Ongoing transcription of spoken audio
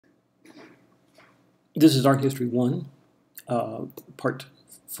This is Art History 1, Part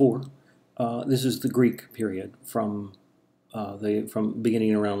 4. This is the Greek period from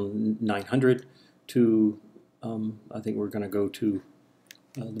beginning around 900 to I think we're going to go to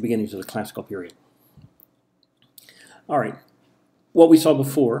the beginnings of the Classical period. All right, what we saw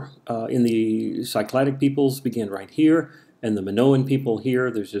before in the Cycladic peoples began right here, and the Minoan people here.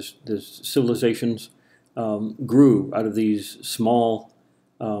 There's civilizations grew out of these small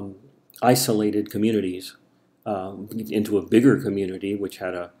isolated communities into a bigger community, which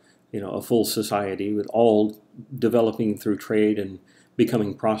had a full society with all developing through trade and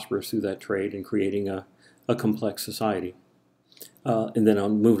becoming prosperous through that trade and creating a complex society. And then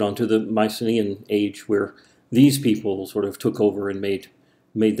moved on to the Mycenaean age, where these people sort of took over and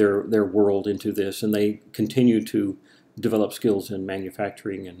made their world into this, and they continued to develop skills in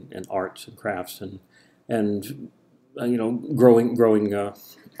manufacturing and arts and crafts and growing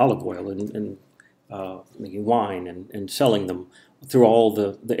olive oil and making wine and selling them through all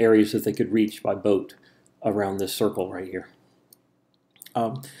the areas that they could reach by boat around this circle right here.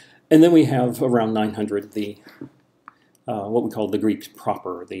 And then we have around 900 what we call the Greeks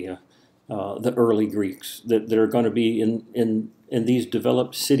proper, the early Greeks that are going to be in these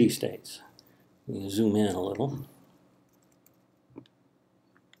developed city-states. Zoom in a little.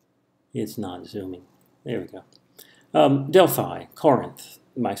 It's not zooming. There we go. Delphi, Corinth,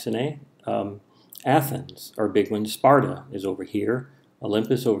 Mycenae, Athens are big ones. Sparta is over here.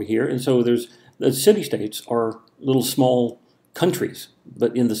 Olympus over here. And so the city-states are little small countries,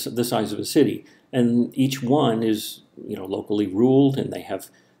 but in the size of a city. And each one is locally ruled, and they have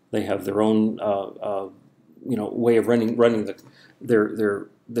their own way of running their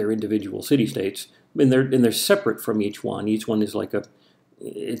individual city-states. And they're separate from each one. Each one is like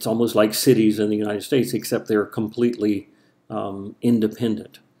it's almost like cities in the United States, except they're completely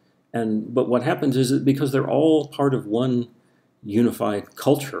independent. But what happens is that because they're all part of one unified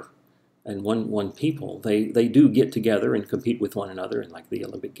culture and one people, they do get together and compete with one another in like the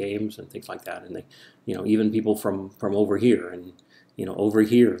Olympic Games and things like that. And they, even people from over here and over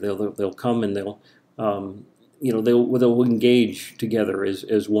here, they'll come and they'll engage together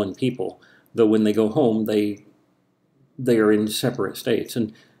as one people. Though when they go home, they are in separate states,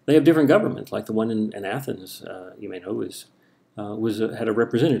 and they have different governments. Like the one in Athens, you may know, had a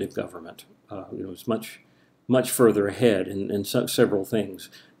representative government. It was much further ahead in several things.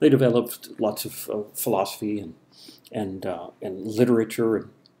 They developed lots of philosophy and literature, and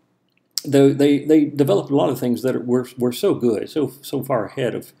they developed a lot of things that were so good, so far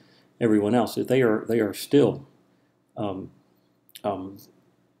ahead of everyone else that they are still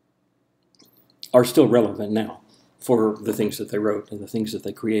relevant now for the things that they wrote and the things that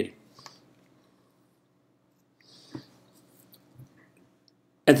they created.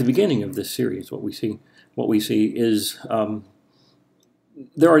 At the beginning of this series, what we see is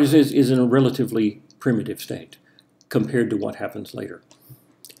their art is in a relatively primitive state compared to what happens later.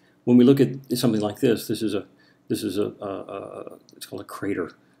 When we look at something like this, it's called a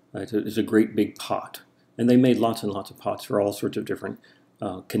crater. It's a great big pot, and they made lots and lots of pots for all sorts of different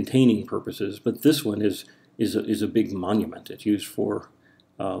containing purposes. But this one is a big monument. It's used for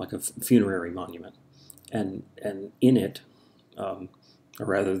like a funerary monument, and in it. Or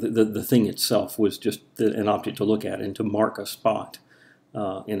rather, the thing itself was just an object to look at and to mark a spot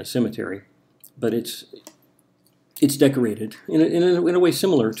in a cemetery. But it's decorated in a way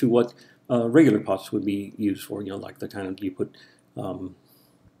similar to what regular pots would be used for. Like the kind of you put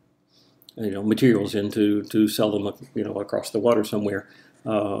materials in to sell them across the water somewhere,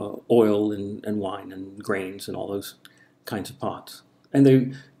 oil and wine and grains and all those kinds of pots. And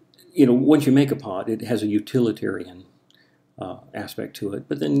they, once you make a pot, it has a utilitarian aspect to it,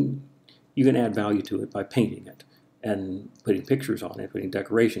 but then you can add value to it by painting it and putting pictures on it, putting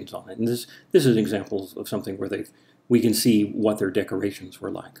decorations on it. And this is an example of something where we can see what their decorations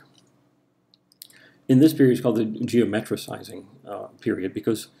were like. In this period, it's called the geometricizing period,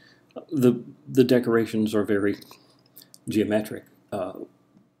 because the decorations are very geometric. Part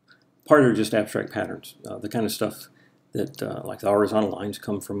are just abstract patterns, the kind of stuff that, like the horizontal lines,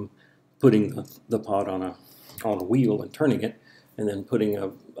 come from putting the pot on a wheel and turning it, and then putting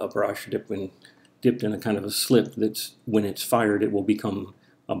a brush dipped in a kind of a slip that's, when it's fired, it will become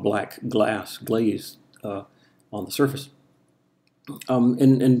a black glaze on the surface.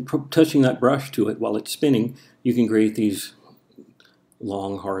 And touching that brush to it while it's spinning, you can create these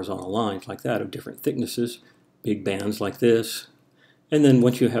long horizontal lines like that of different thicknesses, big bands like this. And then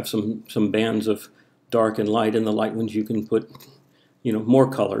once you have some bands of dark and light, and the light ones you can put more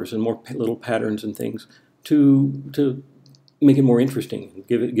colors and more little patterns and things to make it more interesting,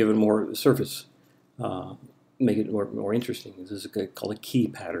 give it more surface make it more interesting. This is called a key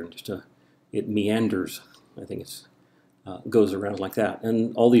pattern. It meanders. I think it's goes around like that.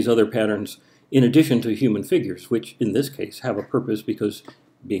 And all these other patterns, in addition to human figures, which in this case have a purpose because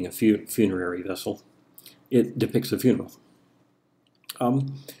being a funerary vessel, it depicts a funeral.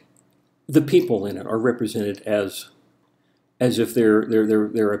 The people in it are represented as if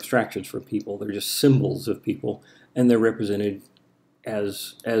they're abstractions from people. They're just symbols of people, and they're represented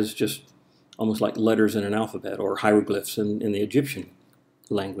as just almost like letters in an alphabet or hieroglyphs in the Egyptian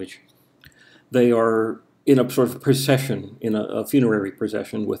language. They are in a sort of procession, in a funerary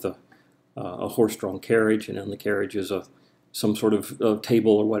procession with a horse-drawn carriage, and on the carriage is some sort of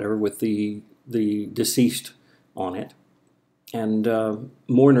table or whatever with the deceased on it. And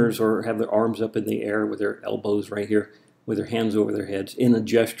mourners have their arms up in the air with their elbows right here, with their hands over their heads, in a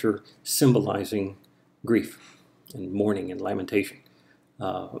gesture symbolizing grief and mourning and lamentation.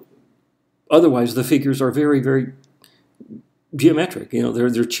 Otherwise, the figures are very, very geometric. You know,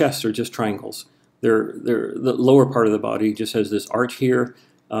 their chests are just triangles. The lower part of the body just has this arch here.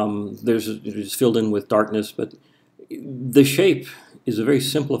 It's filled in with darkness, but the shape is a very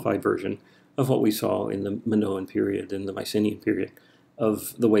simplified version of what we saw in the Minoan period and the Mycenaean period,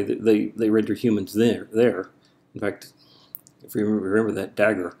 of the way that they render humans there. In fact, if you remember that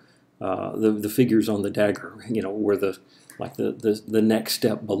dagger, the figures on the dagger, you know, were the next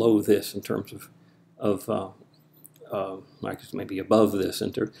step below this in terms of I guess maybe above this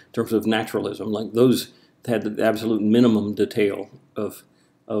in terms of naturalism. Like those had the absolute minimum detail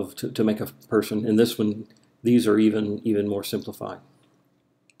to make a person. In this one, these are even more simplified.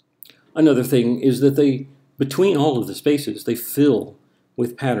 Another thing is that between all of the spaces, they fill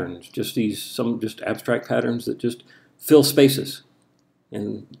with patterns, just abstract patterns that just fill spaces,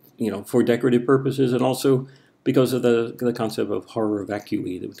 and you know, for decorative purposes, and also because of the concept of horror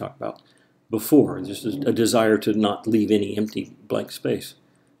vacui that we talked about before, just a desire to not leave any empty blank space.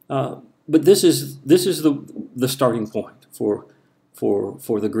 But this is the starting point for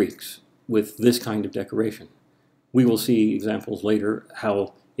the Greeks with this kind of decoration. We will see examples later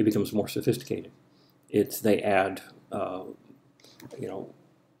how it becomes more sophisticated. They add, you know,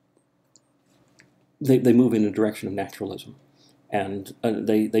 they move in the direction of naturalism, and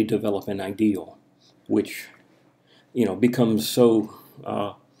they develop an ideal, which, you know, becomes so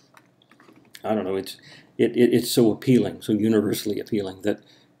I don't know. It's so appealing, so universally appealing, that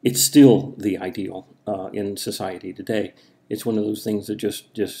it's still the ideal in society today. It's one of those things that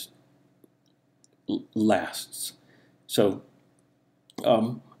just lasts. So,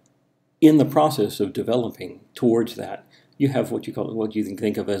 in the process of developing towards that, you have what you can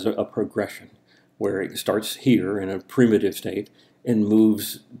think of as a progression, where it starts here in a primitive state and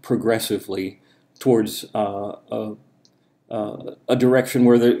moves progressively towards a direction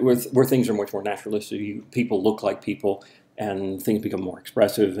where things are much more naturalistic. People look like people, and things become more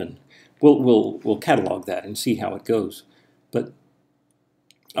expressive. And we'll catalog that and see how it goes. But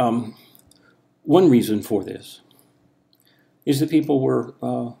one reason for this is that people were.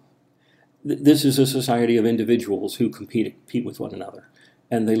 This is a society of individuals who compete with one another,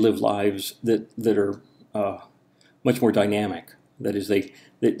 and they live lives that are much more dynamic. That is,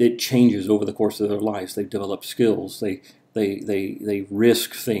 it changes over the course of their lives. They develop skills. They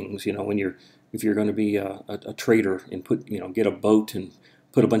risk things. You know, if you're going to be a trader and get a boat and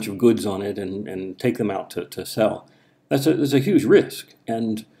put a bunch of goods on it and take them out to sell, that's a huge risk.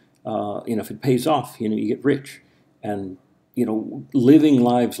 And you know, if it pays off, you know, you get rich. And you know, living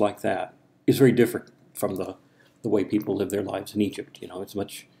lives like that is very different from the way people live their lives in Egypt. You know, it's a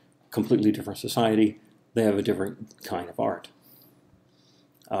completely different society. They have a different kind of art.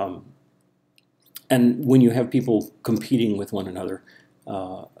 And when you have people competing with one another,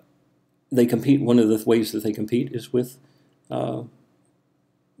 they compete. One of the ways that they compete is with art.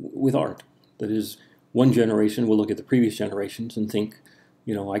 That is, one generation will look at the previous generations and think,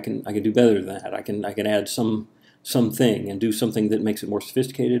 you know, I can do better than that. I can add something and do something that makes it more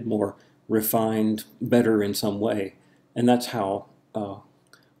sophisticated, more refined, better in some way. And that's how,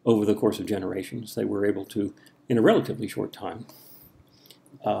 over the course of generations, they were able to, in a relatively short time,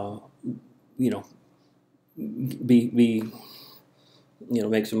 you know, make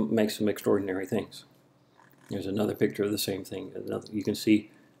some extraordinary things. There's another picture of the same thing. You can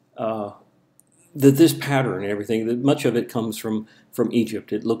see that this pattern and everything, that much of it comes from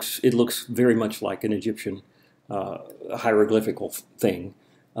Egypt. It looks very much like an Egyptian hieroglyphical thing,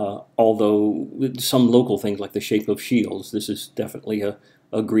 although some local things like the shape of shields, this is definitely a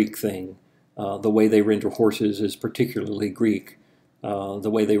Greek thing. The way they render horses is particularly Greek. The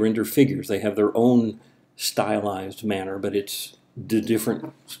way they render figures, they have their own stylized manner, but it's a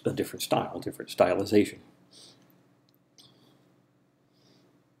different style, different stylization.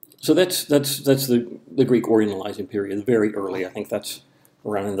 So that's the Greek Orientalizing period, very early. I think that's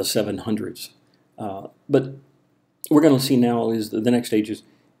around in the 700s. But we're going to see now is the next stage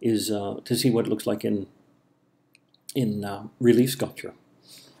is to see what it looks like in relief sculpture,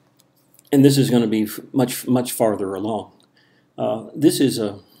 and this is going to be much farther along. This is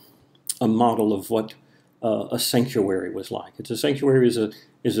a model of what a sanctuary was like. A sanctuary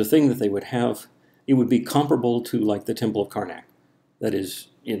is a thing that they would have. It would be comparable to like the Temple of Karnak. That is,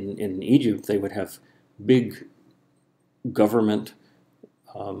 in Egypt, they would have big government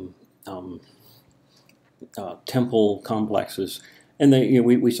temple complexes, and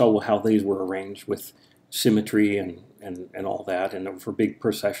we saw how these were arranged with symmetry and all that, and for big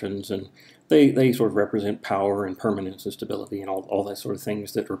processions, and they sort of represent power and permanence and stability and all that sort of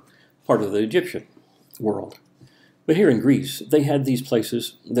things that are part of the Egyptian world. But here in Greece, they had these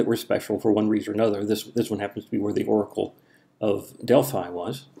places that were special for one reason or another. This one happens to be where the Oracle of Delphi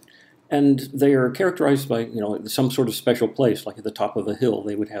was, and they are characterized by some sort of special place, like at the top of a hill.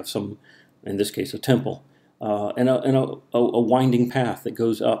 They would have some, in this case, a temple, and a winding path that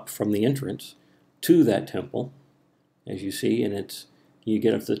goes up from the entrance to that temple, as you see, and you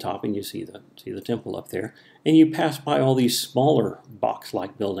get up to the top and you see the temple up there, and you pass by all these smaller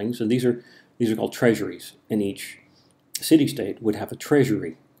box-like buildings, and these are called treasuries, and each city-state would have a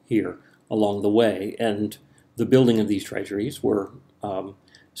treasury here along the way, and the building of these treasuries were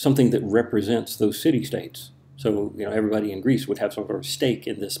something that represents those city-states. So everybody in Greece would have some sort of stake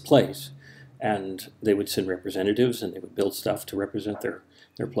in this place, and they would send representatives, and they would build stuff to represent their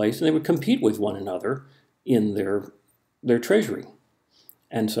place, and they would compete with one another in their treasury.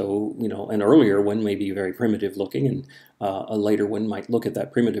 And so, an earlier one may be very primitive looking, and a later one might look at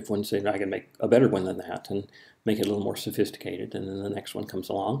that primitive one and say, I can make a better one than that, and make it a little more sophisticated, and then the next one comes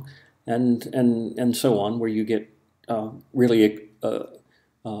along, and so on, where you get really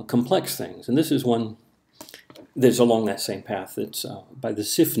complex things. And this is one that's along that same path. It's by the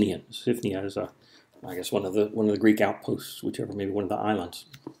Siphaeans. Siphaea is, I guess, one of the Greek outposts, maybe one of the islands.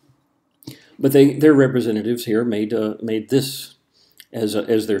 But their representatives here made this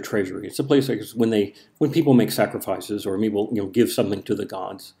as their treasury. It's a place like when people make sacrifices or people give something to the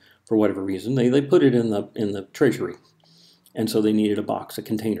gods for whatever reason, they put it in the treasury, and so they needed a box, a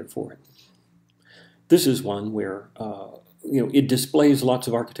container for it. This is one where it displays lots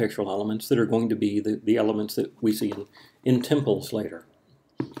of architectural elements that are going to be the elements that we see in temples later.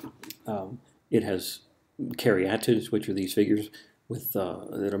 It has caryatids, which are these figures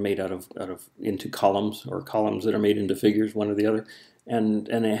that are made out of into columns, or columns that are made into figures, one or the other, and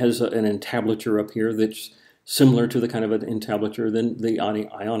it has an entablature up here that's similar to the kind of an entablature that the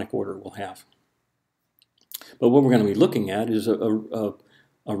Ionic order will have. But what we're going to be looking at is a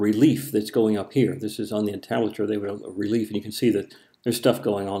relief that's going up here. This is on the entablature. They would have a relief, and you can see that there's stuff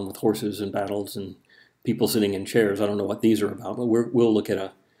going on with horses and battles and people sitting in chairs. I don't know what these are about, but we'll look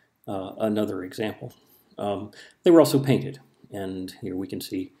at another example. They were also painted, and here we can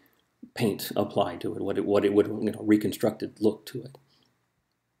see paint applied to it, what it would reconstructed look to it.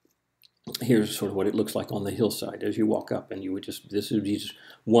 Here's sort of what it looks like on the hillside as you walk up, and this would be just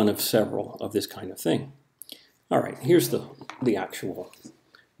one of several of this kind of thing. All right, here's the actual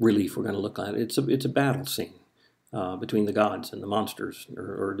relief we're going to look at. It's a battle scene between the gods and the monsters,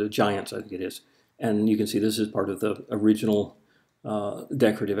 or the giants, I think it is. And you can see this is part of the original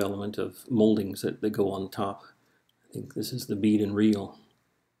decorative element of moldings that go on top. I think this is the bead and reel,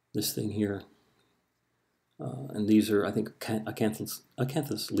 this thing here. And these are, I think,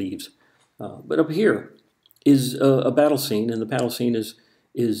 acanthus leaves. But up here is a battle scene, and the battle scene is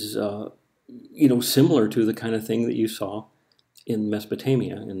similar to the kind of thing that you saw in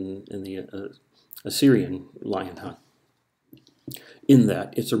Mesopotamia in the Assyrian lion hunt. In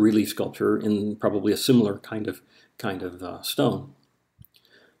that it's a relief sculpture in probably a similar kind of stone,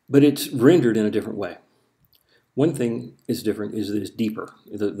 but it's rendered in a different way. One thing is different is that it's deeper.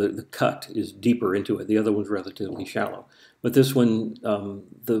 The cut is deeper into it. The other one's relatively shallow. But this one,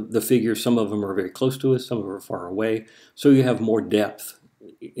 the figures, some of them are very close to us, some of them are far away. So you have more depth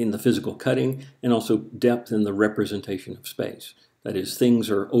in the physical cutting, and also depth in the representation of space. That is, things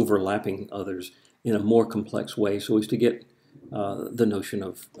are overlapping others in a more complex way, so as to get the notion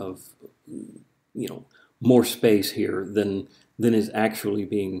of more space here than is actually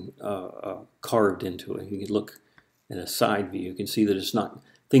being carved into it. You can look at a side view, you can see that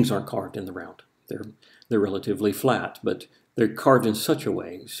things aren't carved in the round. They're relatively flat, but they're carved in such a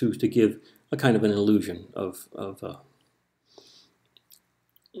way so as to give a kind of an illusion of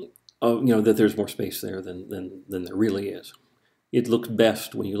that there's more space there than there really is. it looks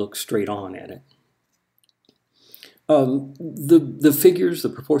best when you look straight on at it. The figures, the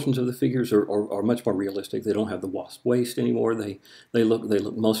proportions of the figures are much more realistic. They don't have the wasp waist anymore. They look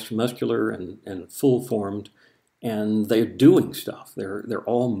most muscular and full formed, and they're doing stuff. They're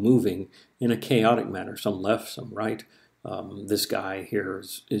all moving in a chaotic manner. Some left, some right. This guy here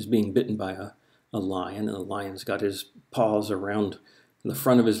is being bitten by a lion, and the lion's got his paws around the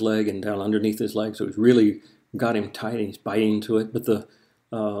front of his leg and down underneath his leg, so he's really got him tight and he's biting into it. But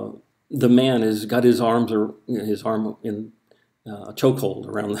the man has got his arm in a chokehold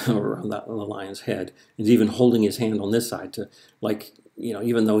around the lion's head. He's even holding his hand on this side to, like,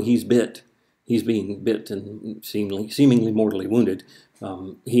 even though he's being bit and seemingly mortally wounded,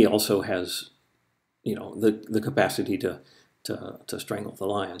 he also has, the capacity to strangle the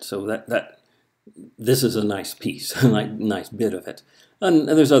lion. So this is a nice piece, a nice bit of it. And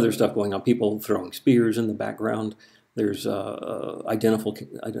there's other stuff going on. People throwing spears in the background. There's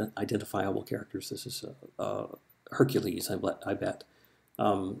identifiable characters. This is Hercules, I bet.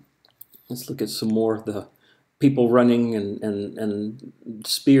 Let's look at some more of the people running and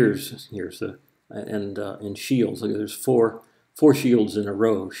spears. Here's and shields. Look, there's four shields in a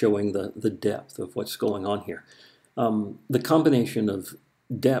row showing the depth of what's going on here. The combination of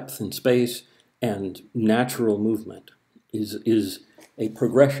depth in space and natural movement is a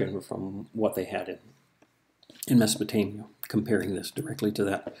progression from what they had in Mesopotamia, comparing this directly to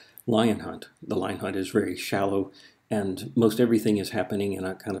that lion hunt. The lion hunt is very shallow, and most everything is happening in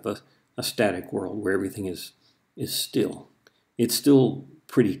a kind of a static world where everything is still. It's still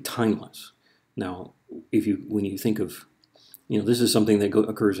pretty timeless. Now, when you think of, this is something that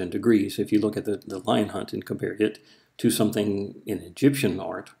occurs in degrees. If you look at the lion hunt and compare it to something in Egyptian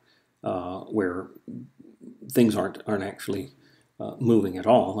art, where things aren't actually moving at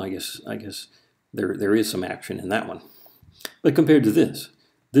all, I guess there is some action in that one. But compared to this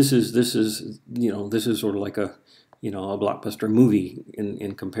is sort of like a blockbuster movie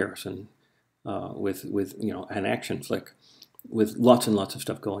in comparison with an action flick with lots and lots of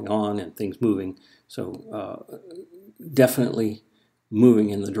stuff going on and things moving. So definitely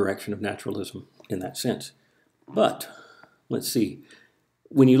moving in the direction of naturalism in that sense. But let's see.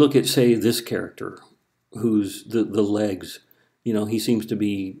 When you look at, say, this character, who's the legs, he seems to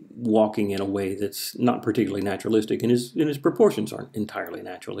be walking in a way that's not particularly naturalistic, and his proportions aren't entirely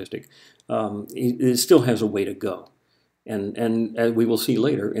naturalistic. It still has a way to go. And as we will see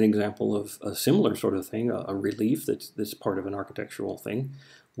later, an example of a similar sort of thing, a relief that's part of an architectural thing,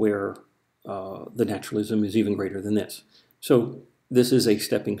 where the naturalism is even greater than this. So this is a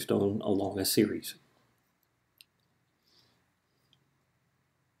stepping stone along a series.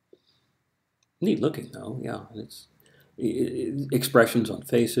 Neat looking, though, yeah. Expressions on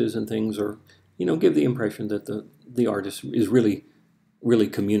faces and things are, give the impression that the artist is really, really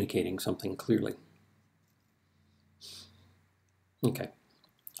communicating something clearly. Okay,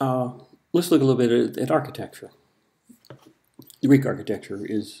 let's look a little bit at architecture. Greek architecture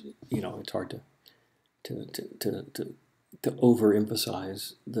is, it's hard to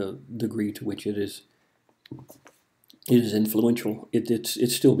overemphasize the degree to which it is influential.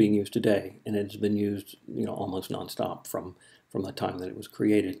 It's still being used today, and it's been used almost nonstop from the time that it was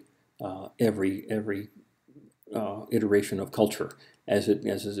created. Every iteration of culture, as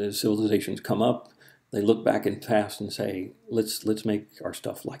civilizations come up, they look back in the past and say, let's make our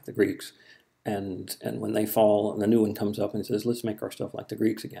stuff like the Greeks, and when they fall, and the new one comes up and says, let's make our stuff like the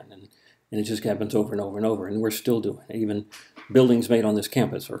Greeks again, and it just happens over and over and over, and we're still doing it. Even buildings made on this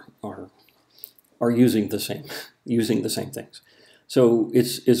campus are using the same things. So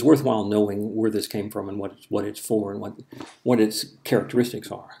it's worthwhile knowing where this came from and what it's for and what its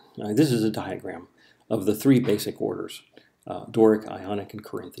characteristics are. Now, this is a diagram of the three basic orders: Doric, Ionic, and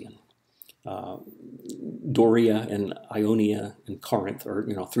Corinthian. Doria and Ionia and Corinth are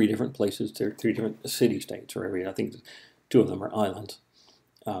three different places. They're three different city-states or area. I think two of them are islands,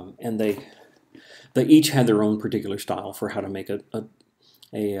 and they each had their own particular style for how to make a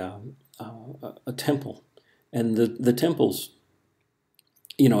temple. And the temples,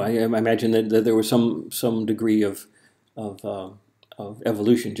 I imagine that there was some degree of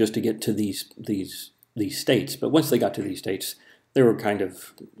evolution just to get to these states. But once they got to these states, they were kind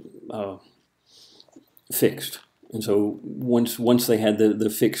of fixed. And so once they had the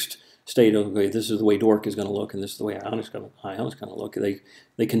fixed state of, okay, this is the way Doric is going to look, and this is the way Ionic's going to look, they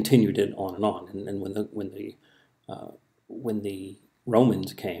continued it on and on. And when the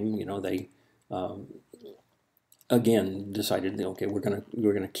Romans came, they again decided, okay, we're gonna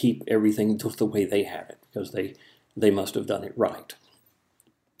keep everything just the way they had it, because they must have done it right.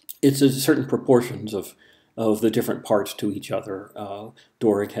 It's a certain proportions of of the different parts to each other.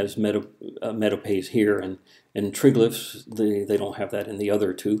 Doric has metopes here, and triglyphs, they don't have that in the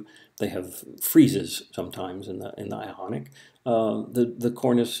other two. They have friezes sometimes in the Ionic. The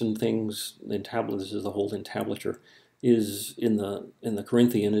cornice and things, this is the whole entablature, is in the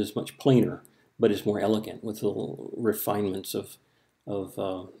Corinthian is much plainer, but is more elegant with little refinements of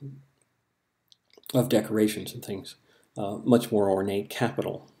decorations and things. Much more ornate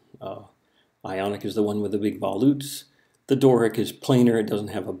capital. Ionic is the one with the big volutes. The Doric is plainer. It doesn't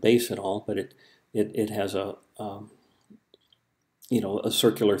have a base at all, but it has a a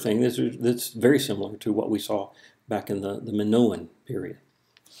circular thing that's very similar to what we saw back in the Minoan period.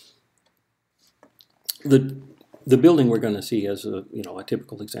 The building we're going to see as a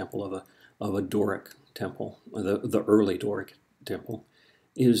typical example of a Doric temple, the early Doric temple,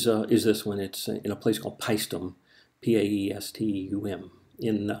 is this one. It's in a place called Paestum, Paestum,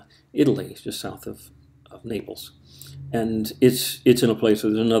 in Italy, just south of Naples. And it's in a place,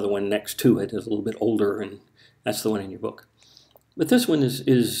 there's another one next to it, is a little bit older, and that's the one in your book. But this one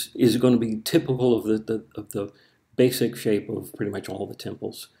is going to be typical of the basic shape of pretty much all the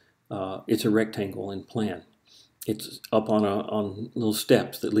temples. It's a rectangle in plan. It's up on little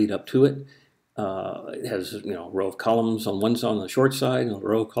steps that lead up to it. It has a row of columns on one side, on the short side, and a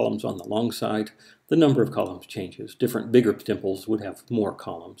row of columns on the long side. The number of columns changes. Different bigger temples would have more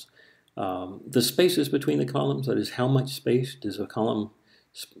columns. The spaces between the columns, that is, how much space does a column,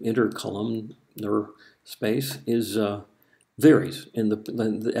 intercolumnar space, varies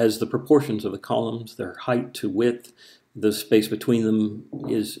as the proportions of the columns, their height to width. The space between them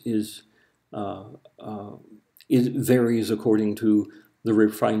it varies according to the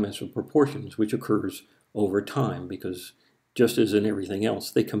refinements of proportions, which occurs over time, because just as in everything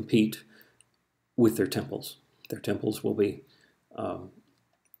else, they compete with their temples. Their temples will be, once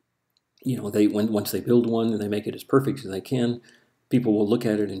they build one and they make it as perfect as they can, people will look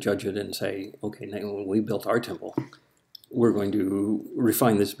at it and judge it and say, okay, now when we built our temple, we're going to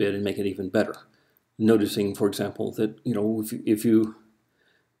refine this bit and make it even better. Noticing, for example, that if you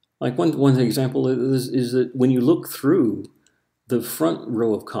like one example is that when you look through the front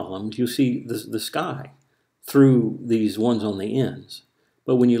row of columns, you see the sky through these ones on the ends.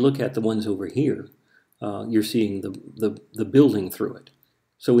 But when you look at the ones over here, you're seeing the building through it.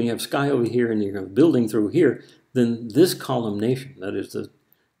 So when you have sky over here and you have building through here, then this columnation, that is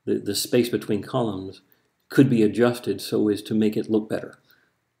the space between columns, could be adjusted so as to make it look better.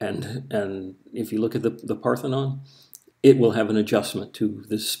 And if you look at the Parthenon, it will have an adjustment to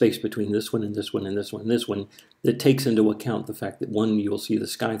the space between this one and this one and this one and this one that takes into account the fact that one, you'll see the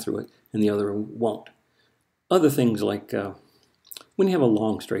sky through it, and the other won't. Other things like when you have a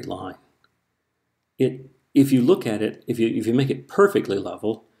long straight line, if you look at it, if you make it perfectly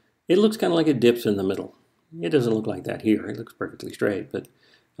level, it looks kind of like it dips in the middle. It doesn't look like that here. It looks perfectly straight, but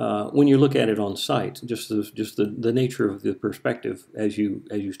when you look at it on site, just the nature of the perspective as you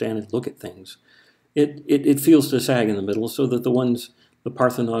stand and look at things, it feels to sag in the middle, so that the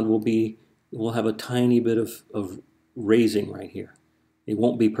Parthenon will have a tiny bit of raising right here. It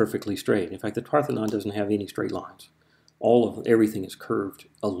won't be perfectly straight. In fact, the Parthenon doesn't have any straight lines. Everything is curved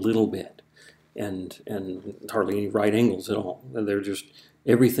a little bit, and hardly any right angles at all. They're just,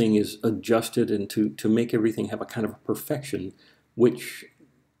 everything is adjusted and to make everything have a kind of perfection, which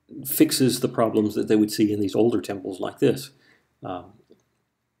fixes the problems that they would see in these older temples like this.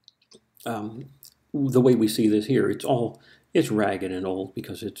 The way we see this here, it's ragged and old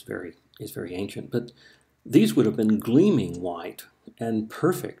because it's very ancient. But these would have been gleaming white and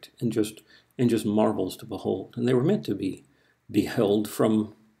perfect and just marvels to behold. And they were meant to be beheld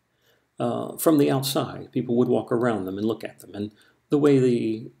from the outside. People would walk around them and look at them, and the way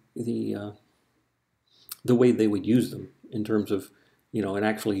they would use them in terms of and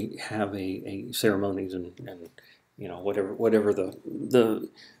actually have a ceremonies and whatever the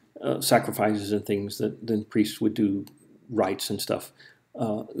sacrifices and things that then priests would do, rites and stuff.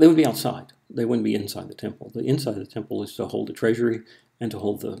 They would be outside. They wouldn't be inside the temple. The inside of the temple is to hold the treasury and to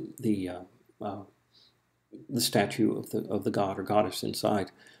hold the statue of the god or goddess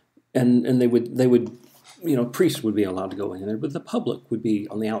inside, and they would priests would be allowed to go in there, but the public would be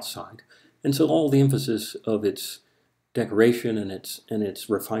on the outside, and so all the emphasis of its decoration and its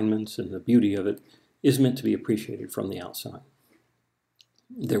refinements and the beauty of it is meant to be appreciated from the outside.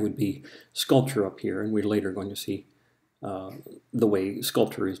 There would be sculpture up here, and we're later going to see the way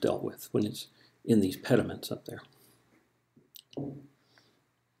sculpture is dealt with when it's in these pediments up there.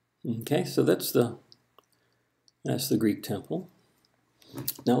 Okay, so that's the Greek temple.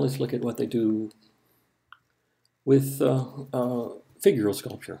 Now let's look at what they do with figural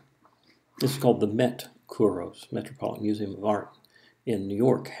sculpture. This is called the Met Kouros, Metropolitan Museum of Art in New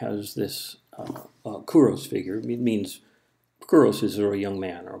York, has this Kouros figure. It means Kouros is a young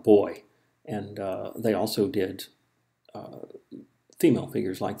man or a boy. And they also did female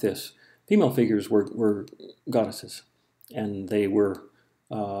figures like this. Female figures were goddesses, and they were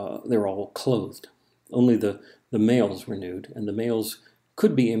all clothed. Only the males were nude, and the males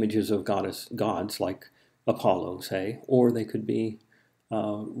could be images of gods like Apollo, say, or they could be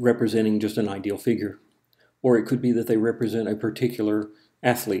representing just an ideal figure, or it could be that they represent a particular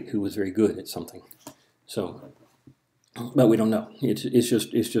athlete who was very good at something. So, but we don't know. It's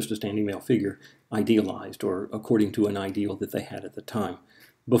just a standing male figure, idealized or according to an ideal that they had at the time,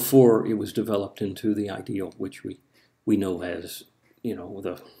 before it was developed into the ideal which we know as, in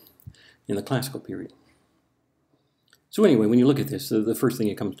the classical period. So anyway, when you look at this, the first thing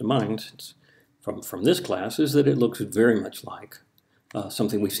that comes to mind from this class is that it looks very much like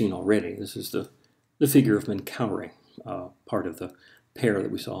something we've seen already. This is the figure of Menkaure, part of the pair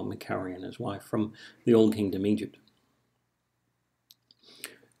that we saw, Menkaure and his wife, from the Old Kingdom Egypt.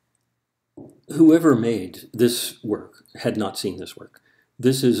 Whoever made this work had not seen this work.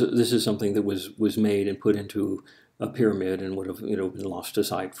 This is something that was made and put into a pyramid and would have been lost to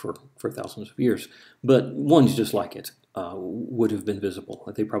sight for thousands of years. But ones just like it would have been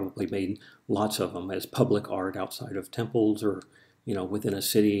visible. They probably made lots of them as public art outside of temples or within a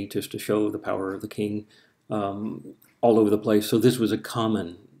city, just to show the power of the king, all over the place. So this was a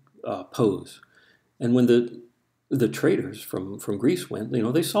common pose. And when the traders from Greece went,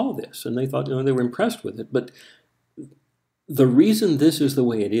 they saw this and they thought, they were impressed with it. But the reason this is the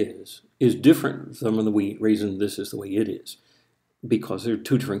way it is different from the reason this is the way it is, because they're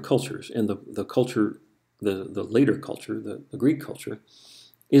two different cultures. And the culture, the later culture, the Greek culture,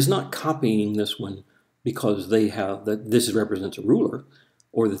 is not copying this one because they have that this represents a ruler,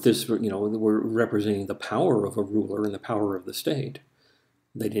 or that this, we're representing the power of a ruler and the power of the state.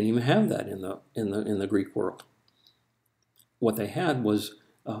 They didn't even have that in the Greek world. What they had was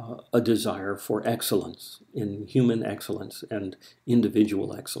a desire for excellence, in human excellence and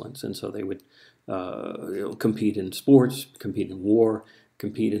individual excellence. And so they would compete in sports, compete in war,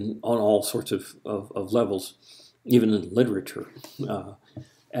 compete on all sorts of levels, even in literature.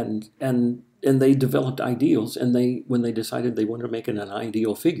 And they developed ideals, and when they decided they wanted to make an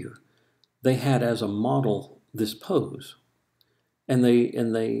ideal figure, they had as a model this pose. And they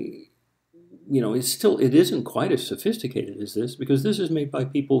it isn't quite as sophisticated as this, because this is made by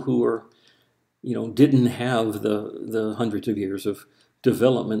people who are, didn't have the hundreds of years of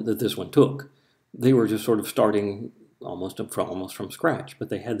development that this one took. They were just sort of starting almost from scratch, but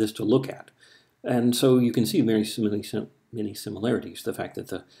they had this to look at. And so you can see many similarities. The fact that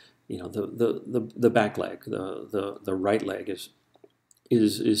the back leg, the right leg is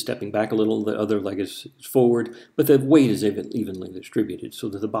stepping back a little, the other leg is forward, but the weight is evenly distributed so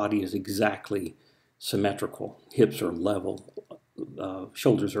that the body is exactly symmetrical. Hips are level,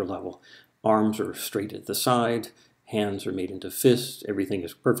 shoulders are level, arms are straight at the side, hands are made into fists, everything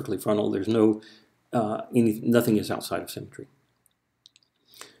is perfectly frontal. There's nothing is outside of symmetry.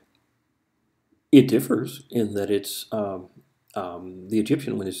 It differs in that it's the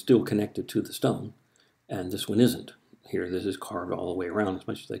Egyptian one is still connected to the stone, and this one isn't. Here, this is carved all the way around as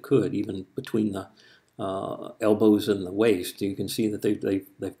much as they could, even between the elbows and the waist. You can see that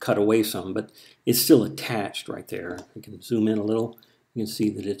they've cut away some, but it's still attached right there. You can zoom in a little. You can see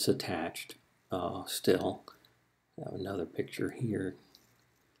that it's attached still. I have another picture here.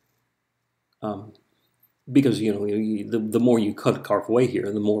 Because the more you carve away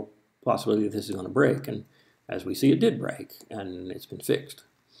here, the more possibility that this is going to break. And as we see, it did break, and it's been fixed.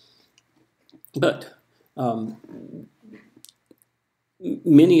 But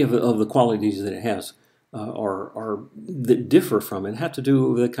many of the qualities that it has that differ from it have to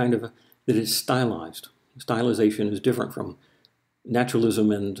do with the kind of that it's stylized. Stylization is different from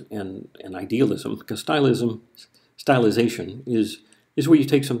naturalism and idealism, because stylization is where you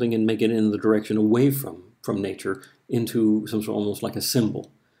take something and make it in the direction away from nature into some sort of almost like a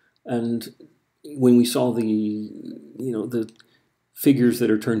symbol. And when we saw the figures that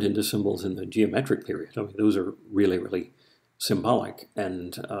are turned into symbols in the geometric period, I mean, those are really, really symbolic.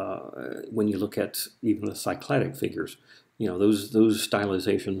 And when you look at even the cycladic figures, those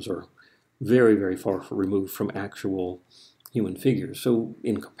stylizations are very, very far removed from actual human figures. So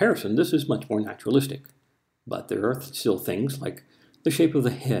in comparison, this is much more naturalistic. But there are still things like the shape of the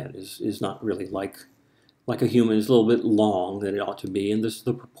head is not really like a human. It's a little bit long than it ought to be, and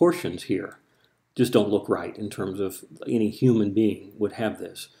the proportions here just don't look right in terms of any human being would have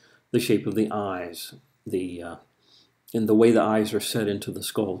this. The shape of the eyes, the and the way the eyes are set into the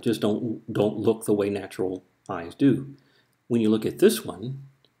skull just don't look the way natural eyes do. When you look at this one,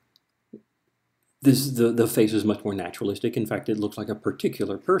 the face is much more naturalistic. In fact, it looks like a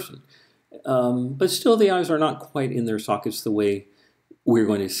particular person. But still, the eyes are not quite in their sockets the way we're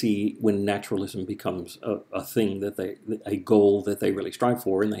going to see when naturalism becomes a thing a goal that they really strive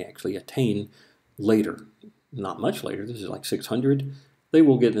for and they actually attain later. Not much later. This is like 600. They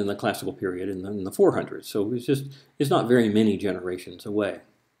will get in the classical period in the 400s. So it's not very many generations away.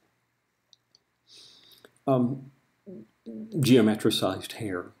 Geometricized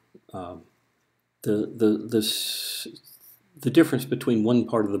hair. The difference between one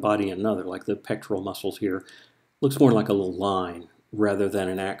part of the body and another, like the pectoral muscles here, looks more like a little line rather than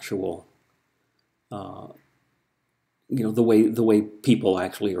an actual, the way people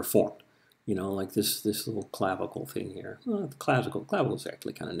actually are formed. Like this little clavicle thing here. Well, the clavicle is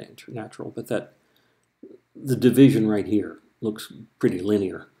actually kind of natural, but the division right here looks pretty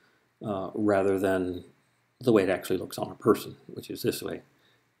linear rather than the way it actually looks on a person, which is this way.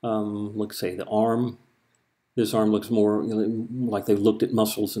 Let's say the arm. This arm looks more like they've looked at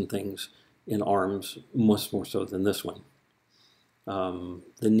muscles and things in arms much more so than this one. The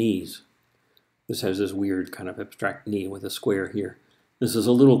knees. This has this weird kind of abstract knee with a square here. This is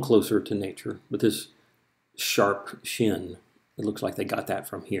a little closer to nature, but this sharp shin, it looks like they got that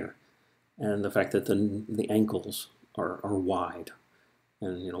from here. And the fact that the ankles are wide,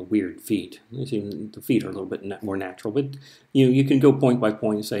 and weird feet. The feet are a little bit more natural, but you can go point by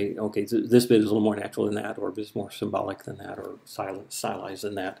point and say, okay, this bit is a little more natural than that, or it's more symbolic than that, or stylized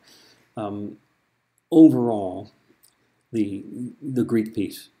than that. Overall, the Greek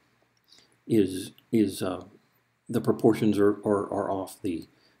piece is the proportions are off. The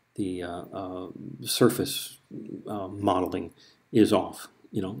surface modeling is off.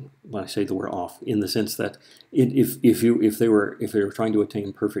 When I say that we're off, in the sense that if they were trying to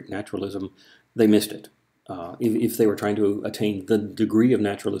attain perfect naturalism, they missed it. If they were trying to attain the degree of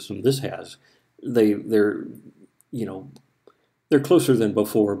naturalism this has, they're closer than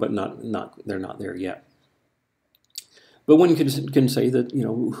before, but they're not there yet. But one can say that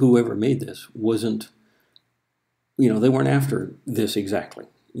whoever made this wasn't, they weren't after this exactly.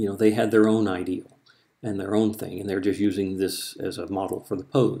 They had their own ideal and their own thing, and they're just using this as a model for the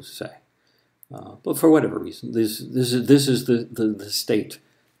pose, say. But for whatever reason, this is the state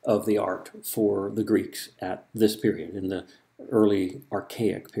of the art for the Greeks at this period, in the early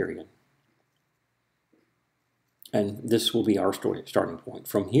archaic period. And this will be our starting point.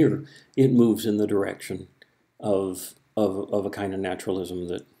 From here, it moves in the direction of a kind of naturalism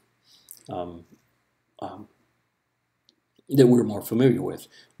that that we're more familiar with.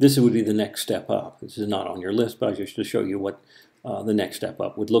 This would be the next step up. This is not on your list, but just to show you what the next step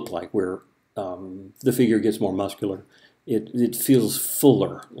up would look like, where the figure gets more muscular. It feels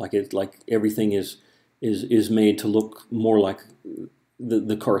fuller, like everything is made to look more like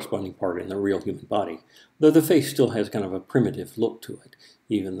the corresponding part in the real human body. Though the face still has kind of a primitive look to it.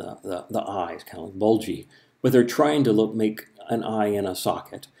 Even the eyes kind of bulgy, but they're trying to make an eye in a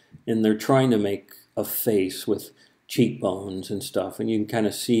socket, and they're trying to make a face with cheekbones and stuff, and you can kind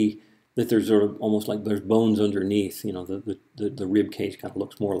of see that there's sort of almost like there's bones underneath. The rib cage kind of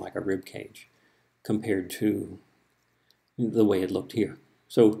looks more like a rib cage compared to the way it looked here.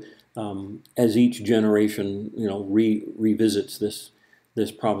 So as each generation revisits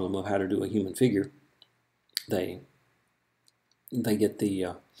this problem of how to do a human figure, they get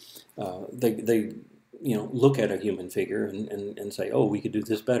the they look at a human figure and say, oh, we could do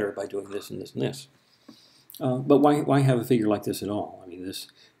this better by doing this and this and this. But why have a figure like this at all? I mean,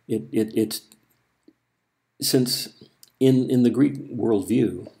 it's since in the Greek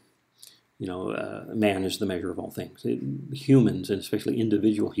worldview, man is the measure of all things. Humans, and especially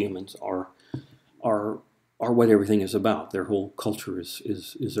individual humans, are what everything is about. Their whole culture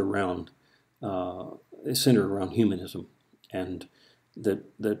is around centered around humanism, and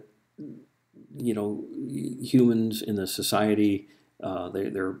that humans in the society,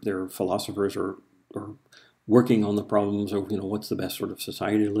 their philosophers are working on the problems of what's the best sort of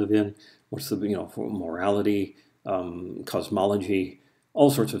society to live in, what's the morality, cosmology,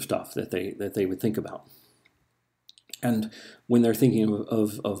 all sorts of stuff that they would think about. And when they're thinking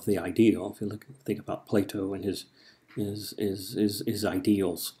of the ideal, if you think about Plato and his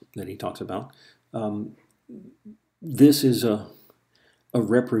ideals that he talks about, this is a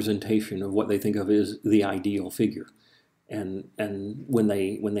representation of what they think of as the ideal figure. And when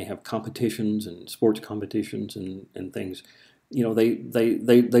they have competitions and sports competitions and things, they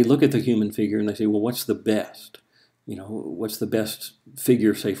look at the human figure and they say, well, what's the best? What's the best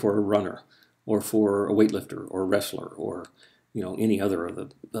figure, say, for a runner? or for a weightlifter or wrestler or any other of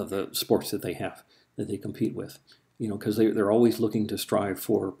the sports that they have that they compete with. Because they're always looking to strive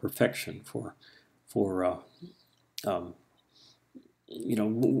for perfection, for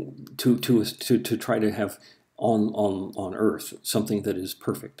to try to have on Earth something that is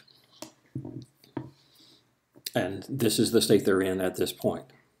perfect. And this is the state they're in at this point.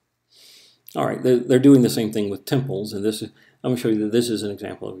 All right, they're doing the same thing with temples, and this is, I'm going to show you that this is an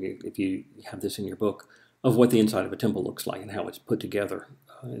example of, if you have this in your book, of what the inside of a temple looks like and how it's put together.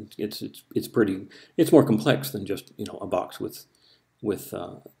 It's more complex than just a box with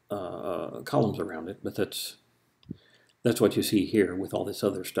columns around it, but that's what you see here with all this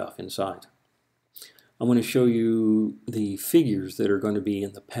other stuff inside. I want to show you the figures that are going to be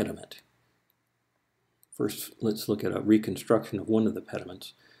in the pediment. First, let's look at a reconstruction of one of the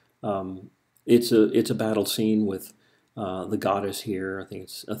pediments. It's a battle scene with the goddess here. I think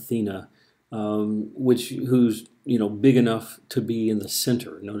it's Athena, who's big enough to be in the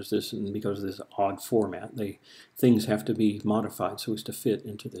center. Notice this, and because of this odd format, things have to be modified so as to fit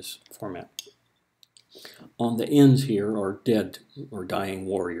into this format. On the ends here are dead or dying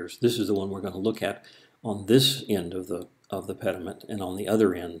warriors. This is the one we're going to look at on this end of the pediment, and on the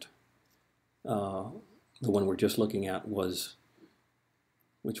other end, the one we're just looking at was,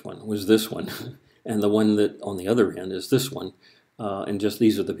 which one? Was this one. And the one that on the other end is this one. And just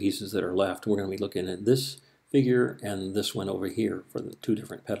these are the pieces that are left. We're going to be looking at this figure and this one over here for the two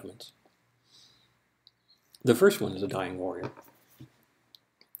different pediments. The first one is a dying warrior.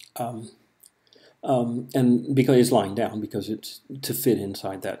 And because it's lying down, because it's to fit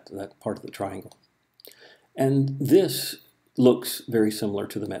inside that part of the triangle. And this looks very similar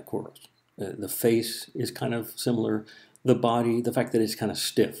to the Met Kouros. The face is kind of similar. The body, the fact that it's kind of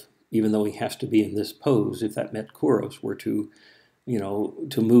stiff, even though he has to be in this pose. If that Met Kouros were to,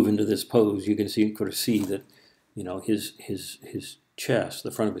 to move into this pose, you can sort of see that, his chest,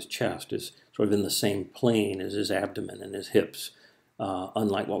 the front of his chest, is sort of in the same plane as his abdomen and his hips,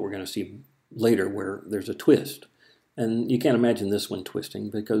 unlike what we're going to see later, where there's a twist. And you can't imagine this one twisting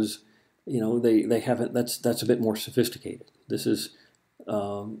because, they haven't. That's a bit more sophisticated. This is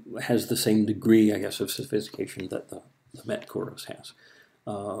has the same degree, I guess, of sophistication that the Met Kouros has.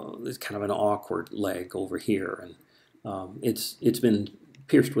 It's kind of an awkward leg over here, and it's been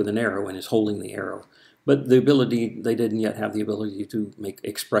pierced with an arrow and is holding the arrow. But they didn't yet have the ability to make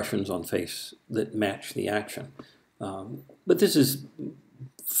expressions on face that match the action. But this is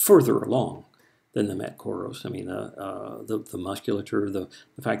further along than the Met Kouros. I mean, the musculature, the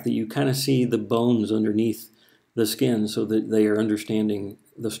fact that you kind of see the bones underneath the skin so that they are understanding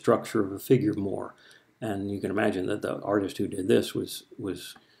the structure of a figure more. And you can imagine that the artist who did this was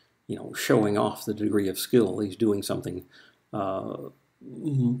showing off the degree of skill. He's doing something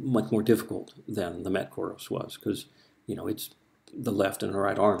much more difficult than the Met Kouros was, because it's the left and the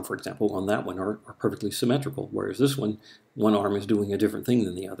right arm, for example, on that one are perfectly symmetrical, whereas this one arm is doing a different thing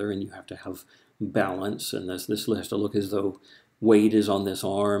than the other, and you have to have balance, and this has to look as though weight is on this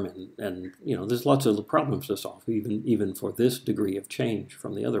arm, and there's lots of problems to solve, even for this degree of change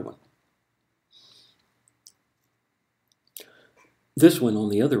from the other one. This one, on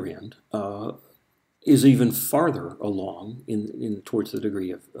the other end, is even farther along towards the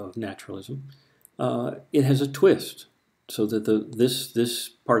degree of naturalism. It has a twist, so that this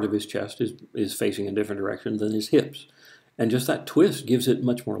part of his chest is facing a different direction than his hips, and just that twist gives it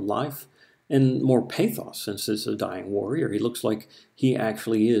much more life and more pathos. Since it's a dying warrior, he looks like he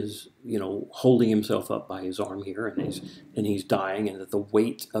actually is, holding himself up by his arm here, and he's dying, and that the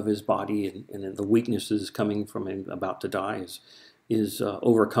weight of his body and the weaknesses coming from him about to die is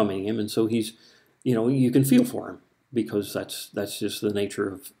overcoming him, and so he's, you can feel for him, because that's just the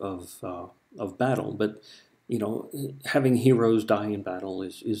nature of battle. But having heroes die in battle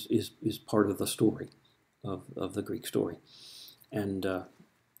is part of the story of the Greek story, and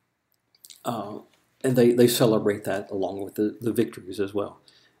they celebrate that along with the victories as well,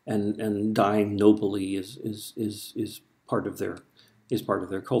 and dying nobly is part of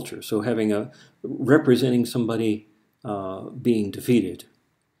their culture. So having representing somebody being defeated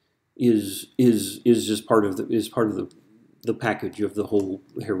is just part of the package of the whole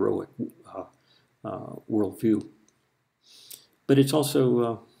heroic worldview. But it's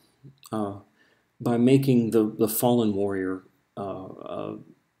also by making the fallen warrior an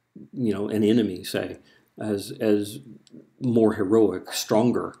enemy, say, as more heroic,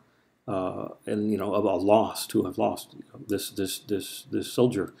 stronger, and a loss, to have lost this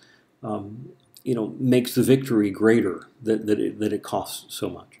soldier, makes the victory greater, that it costs so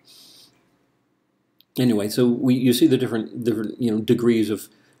much. Anyway, so you see the different degrees of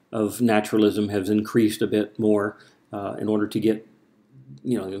of naturalism has increased a bit more in order to get,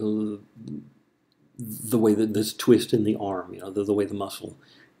 the way that this twist in the arm, the way the muscle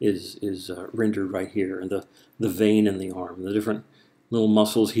is rendered right here, and the vein in the arm, the different little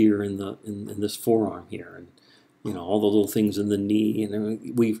muscles here in this forearm here, and all the little things in the knee,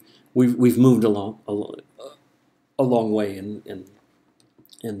 and we've moved a long way in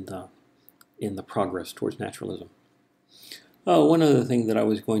the progress towards naturalism. Oh, one other thing that I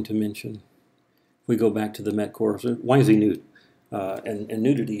was going to mention, if we go back to the Met Course, why is he nude? And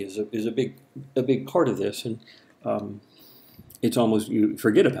nudity is a big part of this, and it's almost, you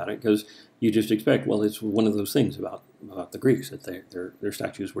forget about it because you just expect, well, it's one of those things about the Greeks that their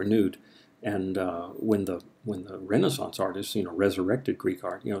statues were nude, and when the Renaissance artists resurrected Greek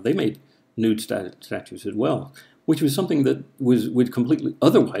art, they made nude statues as well, which was something that would completely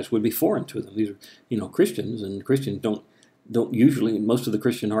otherwise would be foreign to them. These are Christians, and Christians don't usually, most of the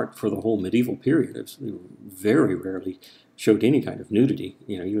Christian art for the whole medieval period, it's very rarely showed any kind of nudity.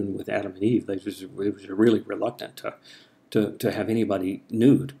 Even with Adam and Eve, it was really reluctant to have anybody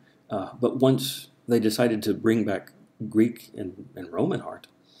nude. But once they decided to bring back Greek and Roman art,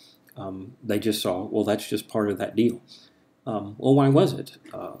 they just saw, well, that's just part of that deal. Well, why was it?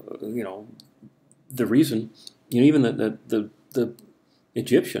 The reason, even the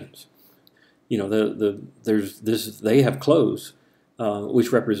Egyptians, there's this, they have clothes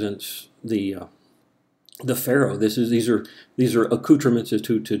which represents the pharaoh. These are accoutrements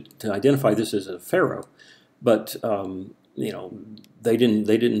to identify this as a pharaoh, but they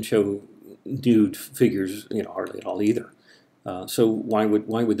didn't show nude figures hardly at all either. So why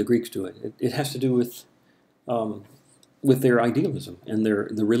would the Greeks do it? It has to do with their idealism, and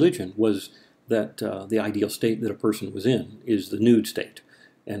the religion was that the ideal state that a person was in is the nude state,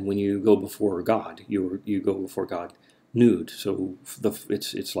 and when you go before God, you go before God nude. So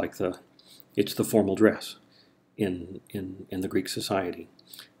it's like it's the formal dress in the Greek society.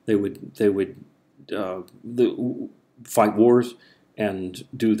 They would fight wars and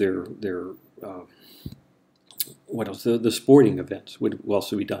do their what else? The sporting events would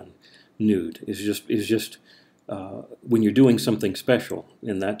also be done nude. Is just when you're doing something special,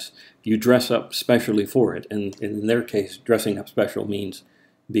 and that's, you dress up specially for it. And in their case, dressing up special means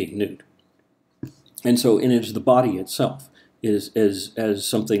being nude. And so, and it's the body itself is as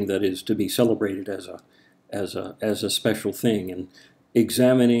something that is to be celebrated as a special thing, and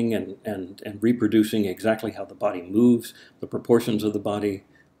examining and reproducing exactly how the body moves, the proportions of the body,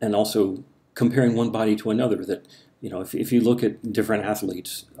 and also comparing one body to another. That if you look at different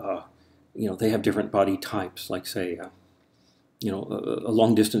athletes, they have different body types. Like say, a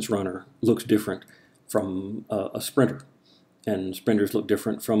long distance runner looks different from a sprinter, and sprinters look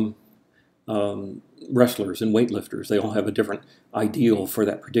different from wrestlers and weightlifters. They all have a different ideal for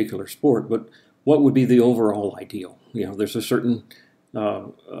that particular sport. But what would be the overall ideal? There's a certain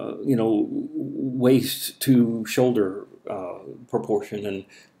waist to shoulder proportion, and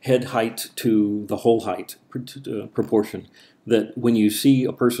head height to the whole height proportion, that when you see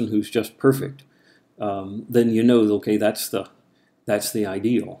a person who's just perfect, then okay, that's the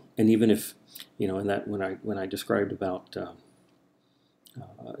ideal. And even if in that, when I described about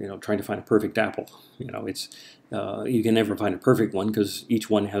trying to find a perfect apple, it's you can never find a perfect one because each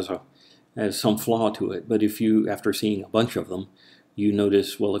one has some flaw to it. But if you, after seeing a bunch of them, you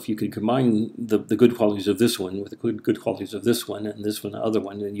notice, well, if you could combine the good qualities of this one with the good qualities of this one and this one, the other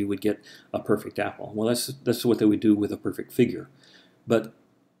one, then you would get a perfect apple. Well, that's what they would do with a perfect figure. But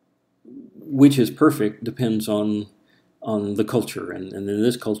which is perfect depends on the culture, and in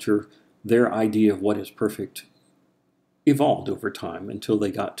this culture, their idea of what is perfect evolved over time until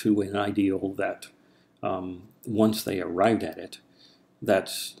they got to an ideal that once they arrived at it,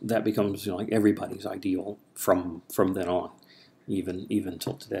 that becomes like everybody's ideal from then on, even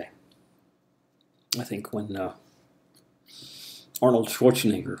till today. I think when Arnold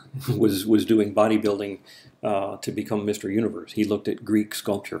Schwarzenegger was doing bodybuilding to become Mr. Universe, he looked at Greek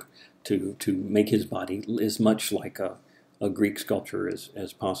sculpture to make his body as much like a Greek sculpture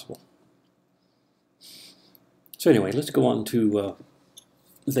as possible. So anyway, let's go on to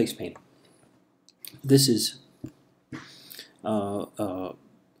vase painting. This is an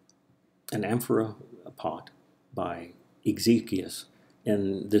amphora pot by Ezekias,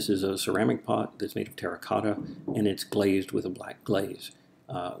 and this is a ceramic pot that's made of terracotta, and it's glazed with a black glaze.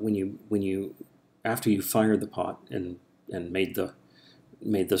 When you after you fire the pot and made the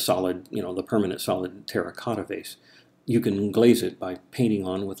solid, the permanent solid terracotta vase, you can glaze it by painting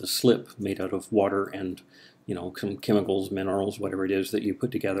on with a slip made out of water and some chemicals, minerals, whatever it is that you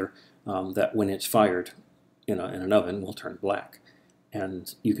put together, that when it's fired in an oven will turn black.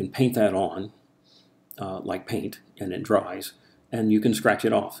 and you can paint that on like paint, and it dries, and you can scratch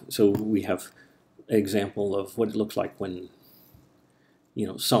it off. So we have an example of what it looks like when, you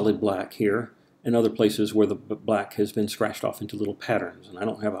know, solid black here, and other places where the black has been scratched off into little patterns. And I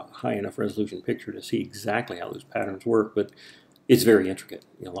don't have a high enough resolution picture to see exactly how those patterns work, but it's very intricate.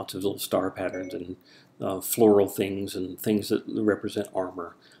 You know, lots of little star patterns and floral things and things that represent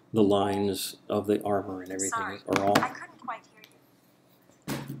armor. The lines of the armor and everything are all I couldn't quite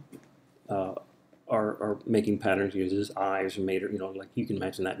hear you. Are making patterns. His eyes are made, you know, like you can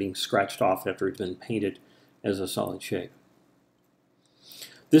imagine that being scratched off after it's been painted as a solid shape.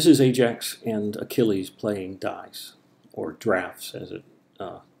 This is Ajax and Achilles playing dice, or drafts as it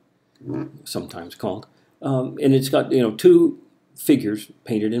sometimes called. And it's got, you know, two figures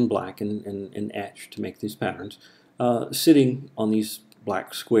painted in black and etched to make these patterns, sitting on these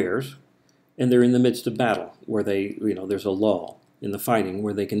black squares, and they're in the midst of battle where they, you know, there's a lull in the fighting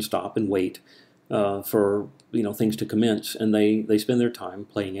where they can stop and wait for, you know, things to commence, and they spend their time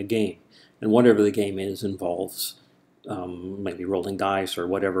playing a game. And whatever the game is involves maybe rolling dice or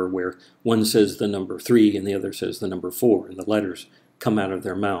whatever, where one says the number 3 and the other says the number 4, and the letters come out of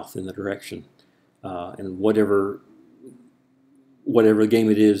their mouth in the direction. And whatever game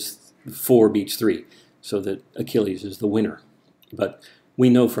it is, 4 beats 3, so that Achilles is the winner. But we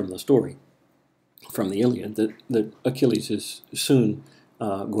know from the story, from the Iliad, that Achilles is soon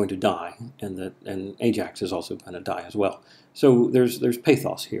going to die, and Ajax is also going to die as well. So there's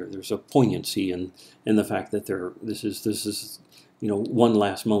pathos here. There's a poignancy in the fact that this is you know, one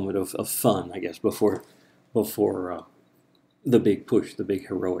last moment of fun, I guess, before the big push, the big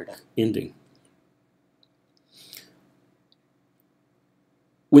heroic ending.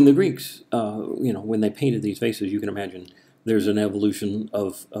 When the Greeks, you know, when they painted these vases, you can imagine there's an evolution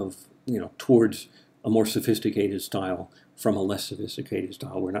of you know, towards a more sophisticated style from a less sophisticated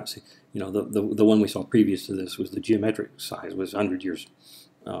style. We're not seeing, you know, the one we saw previous to this was the geometric size, was 100 years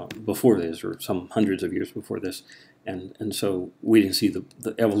before this, or some hundreds of years before this, and so we didn't see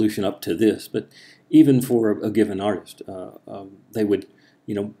the evolution up to this. But even for a given artist, they would,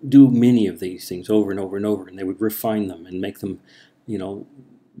 you know, do many of these things over and over and over, and they would refine them and make them, you know,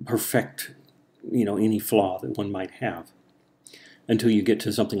 perfect, you know, any flaw that one might have, until you get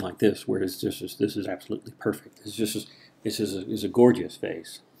to something like this, where it's just, this is absolutely perfect. This is a gorgeous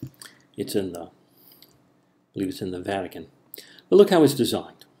vase. It's in the, I believe it's in the Vatican. But look how it's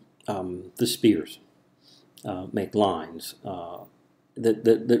designed. The spears make lines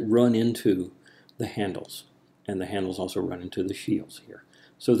that run into the handles, and the handles also run into the shields here,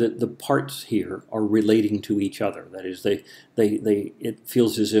 so that the parts here are relating to each other. That is, it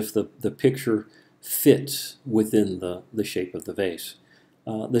feels as if the picture fits within the shape of the vase.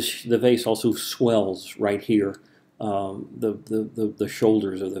 The vase also swells right here. The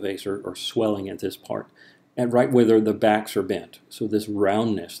shoulders of the vase are swelling at this part, and right where the backs are bent. So this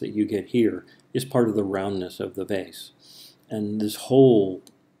roundness that you get here is part of the roundness of the vase. And this whole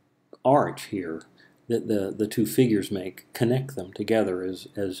arch here that the two figures make connect them together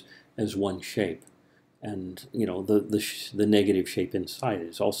as one shape. And, you know, the negative shape inside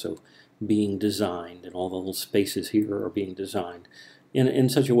is also being designed, and all the little spaces here are being designed in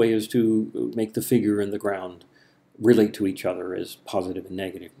such a way as to make the figure and the ground relate to each other as positive and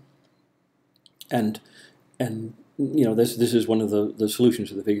negative. And you know, this is one of the solutions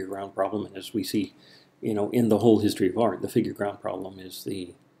to the figure ground problem. And as we see, you know, in the whole history of art, the figure ground problem is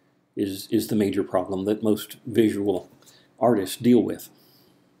the major problem that most visual artists deal with.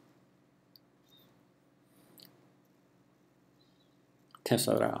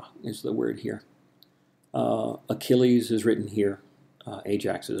 Tessera is the word here. Achilles is written here.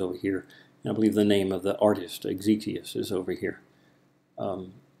 Ajax is over here. And I believe the name of the artist, Exekius, is over here.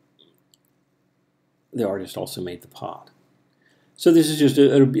 The artist also made the pot. So this is just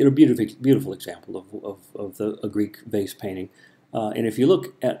a beautiful example of a Greek vase painting. And if you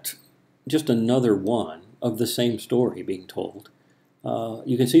look at just another one of the same story being told,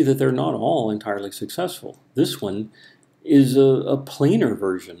 you can see that they're not all entirely successful. This one is a plainer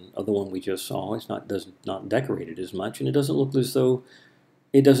version of the one we just saw. It's not decorated as much, and it doesn't look as though,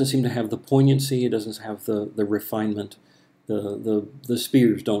 it doesn't seem to have the poignancy. It doesn't have the refinement. The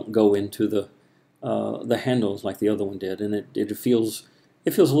spears don't go into the handles like the other one did, and it feels a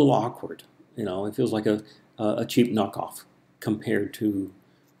little awkward. You know, it feels like a cheap knockoff compared to,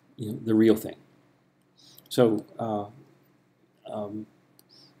 you know, the real thing. So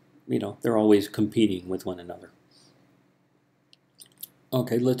you know, they're always competing with one another.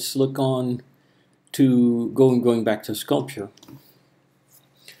 Okay, let's look on to going back to sculpture.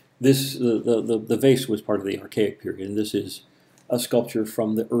 This the vase was part of the Archaic period, and this is a sculpture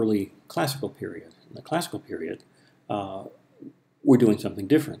from the early classical period. In the classical period, we're doing something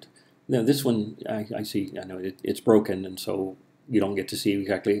different. Now this one, I see, I know it's broken, and so you don't get to see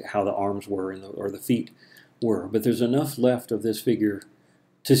exactly how the arms were or the feet were, but there's enough left of this figure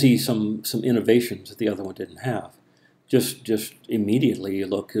to see some innovations that the other one didn't have. Just immediately you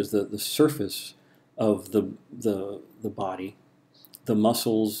look is the surface of the body, the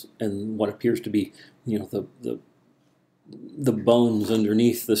muscles, and what appears to be, you know, the bones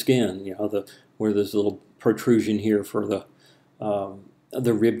underneath the skin, you know, where there's a little protrusion here for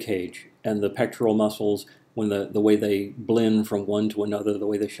the rib cage, and the pectoral muscles, when the way they blend from one to another, the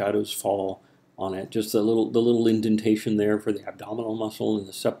way the shadows fall on it, just the little indentation there for the abdominal muscle and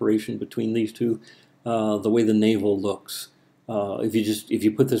the separation between these two, the way the navel looks. If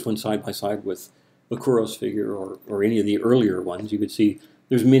you put this one side by side with the Kouros figure or any of the earlier ones, you could see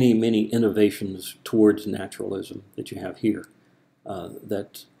there's many innovations towards naturalism that you have here.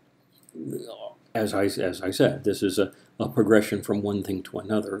 That, as I said, this is a progression from one thing to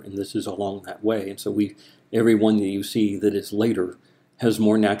another, and this is along that way. And so every one that you see that is later has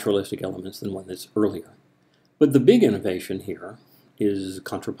more naturalistic elements than one that's earlier. But the big innovation here is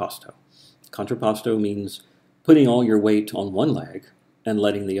contrapposto. Contrapposto means putting all your weight on one leg and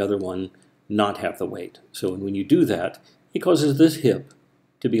letting the other one not have the weight. So when you do that, it causes this hip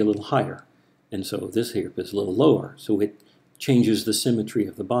to be a little higher, and so this hip is a little lower. So it changes the symmetry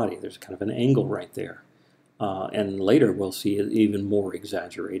of the body. There's kind of an angle right there. And later we'll see it even more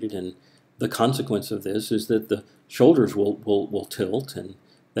exaggerated, and the consequence of this is that the shoulders will tilt, and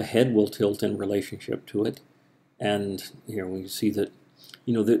the head will tilt in relationship to it. And here we see that,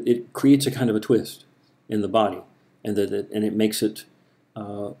 you know, that it creates a kind of a twist in the body, and it makes it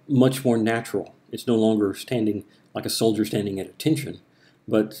much more natural. It's no longer standing like a soldier standing at attention,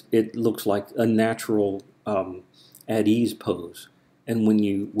 but it looks like a natural at ease pose. And when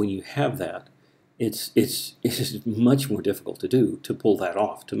you have that, it's much more difficult to do, to pull that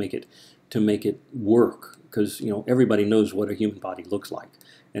off, to make it work, because, you know, everybody knows what a human body looks like,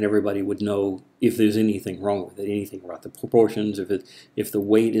 and everybody would know if there's anything wrong with it, anything about the proportions, if the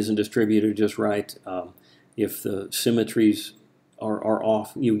weight isn't distributed just right, if the symmetries are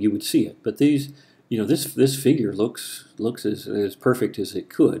off, you would see it. But these, you know, this figure looks as perfect as it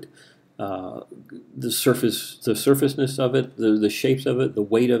could. The surfaceness of it, the shapes of it, the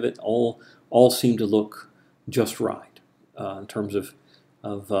weight of it, all seem to look just right in terms of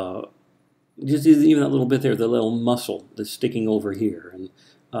just even that little bit there, the little muscle that's sticking over here, and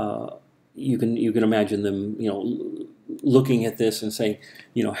you can imagine them, you know, looking at this and saying,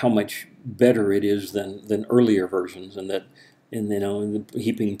 you know, how much better it is than earlier versions, and you know,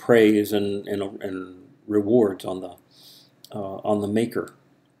 heaping praise and rewards on the maker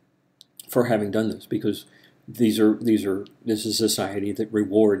for having done this, because this is a society that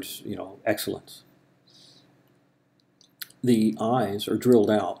rewards, you know, excellence. The eyes are drilled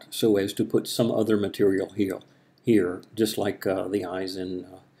out so as to put some other material here, just like the eyes in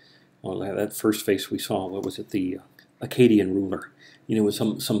that first face we saw. What was it? The Akkadian ruler. You know, with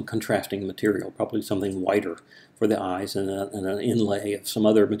some contrasting material, probably something whiter for the eyes, and an inlay of some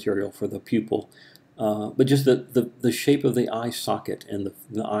other material for the pupil. But just the shape of the eye socket and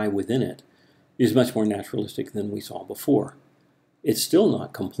the eye within it is much more naturalistic than we saw before. It's still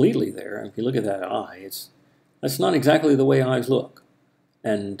not completely there. If you look at that eye, that's not exactly the way eyes look,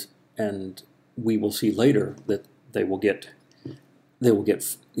 and we will see later that they will get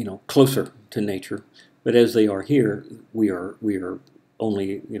you know, closer to nature. But as they are here, we are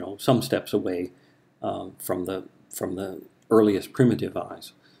only, you know, some steps away from the earliest primitive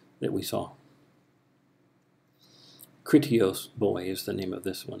eyes that we saw. Kritios boy is the name of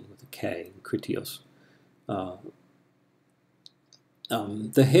this one, with a K, Kritios.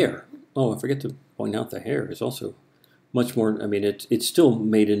 The hair. Oh, I forget to point out the hair is also much more. I mean, it's still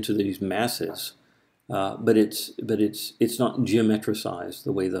made into these masses, but it's not geometricized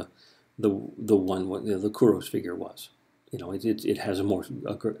the way the Kouros figure was. You know, it has a more.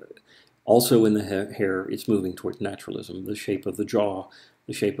 Also in the hair, it's moving towards naturalism. The shape of the jaw,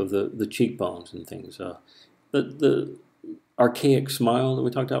 the shape of the cheekbones and things. The archaic smile that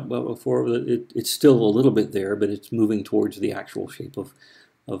we talked about before, it's still a little bit there, but it's moving towards the actual shape of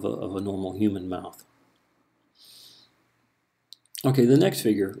a normal human mouth. Okay, the next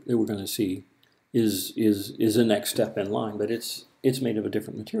figure that we're going to see is the next step in line, but it's made of a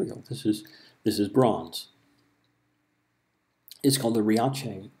different material. This is bronze. It's called the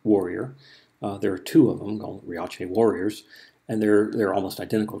Riace warrior. There are two of them called Riace warriors, and they're almost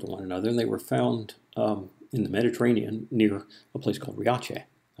identical to one another, and they were found in the Mediterranean near a place called Riace.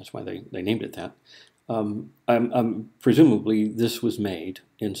 That's why they named it that. Presumably this was made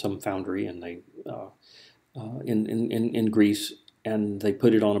in some foundry in Greece, and they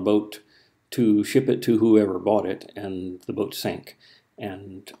put it on a boat to ship it to whoever bought it, and the boat sank,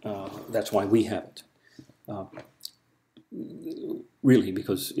 and that's why we have it. Really,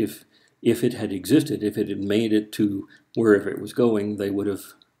 because if it had existed, if it had made it to wherever it was going, they would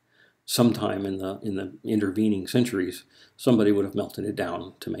have, sometime in the intervening centuries, somebody would have melted it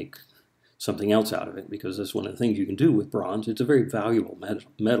down to make something else out of it, because that's one of the things you can do with bronze. It's a very valuable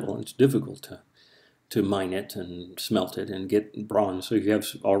metal, and it's difficult to mine it and smelt it and get bronze. So if you have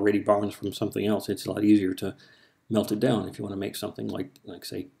already bronze from something else, it's a lot easier to melt it down if you want to make something like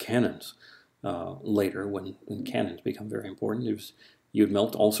say, cannons. Later, when cannons become very important, you'd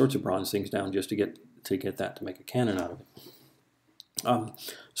melt all sorts of bronze things down just to get that to make a cannon out of it.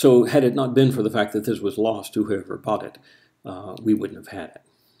 So had it not been for the fact that this was lost to whoever bought it, we wouldn't have had it.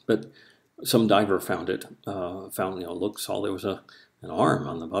 But some diver found it, saw there was an arm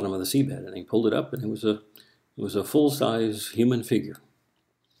on the bottom of the seabed, and he pulled it up, and it was a full-size human figure.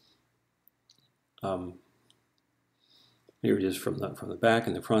 Here it is from the back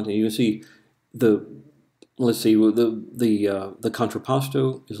and the front, and you can see the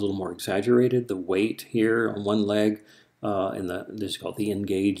contrapposto is a little more exaggerated. The weight here on one leg, and this is called the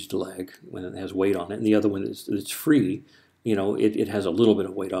engaged leg when it has weight on it, and the other one it's free. It has a little bit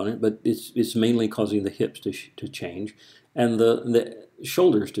of weight on it, but it's mainly causing the hips to change, and the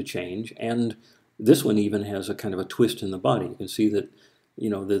shoulders to change, and this one even has a kind of a twist in the body. You can see that,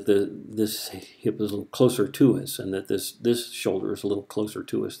 this hip is a little closer to us, and that this shoulder is a little closer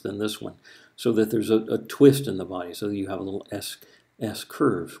to us than this one, so that there's a twist in the body, so that you have a little S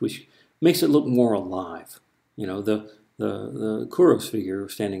curve, which makes it look more alive. The Kouros figure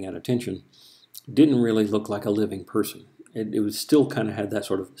standing at attention didn't really look like a living person. It was still kind of had that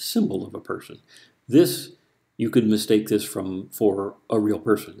sort of symbol of a person. This, you could mistake this for a real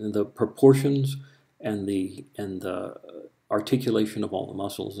person. And the proportions and the articulation of all the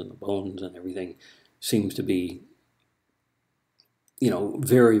muscles and the bones and everything seems to be,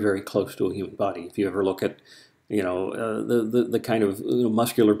 very, very close to a human body. If you ever look at, the kind of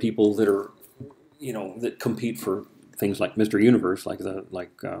muscular people that are, that compete for things like Mr. Universe, like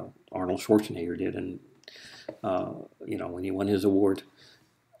Arnold Schwarzenegger did, and when he won his award,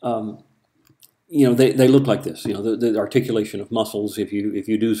 they look like this. The articulation of muscles. If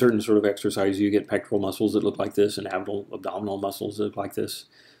you do certain sort of exercise, you get pectoral muscles that look like this, and abdominal muscles that look like this.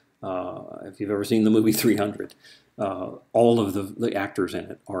 If you've ever seen the movie 300, all of the actors in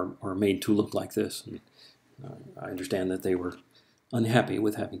it are made to look like this. And, I understand that they were unhappy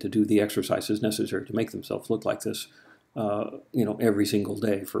with having to do the exercises necessary to make themselves look like this, every single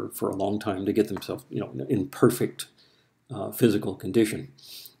day for a long time, to get themselves, in perfect physical condition,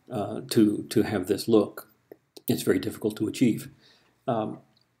 to have this look. It's very difficult to achieve.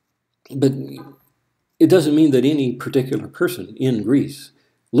 But it doesn't mean that any particular person in Greece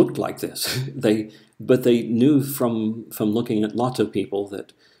looked like this. But they knew from looking at lots of people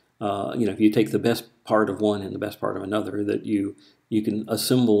that, if you take the best part of one and the best part of another, that you can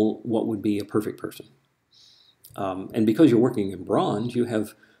assemble what would be a perfect person. And because you're working in bronze, you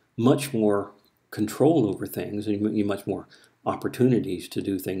have much more control over things, and you have much more opportunities to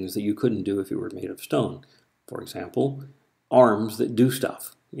do things that you couldn't do if you were made of stone. For example, arms that do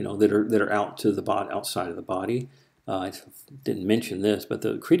stuff, that are outside of the body. I didn't mention this, but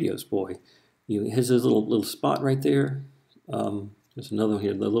the Critios boy, has this little spot right there. There's another one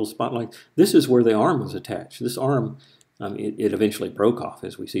here, the little spotlight. This is where the arm was attached. This arm, it eventually broke off,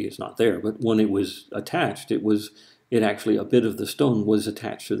 as we see it's not there. But when it was attached, it actually, a bit of the stone was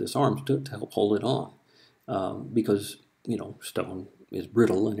attached to this arm to help hold it on. Because, stone is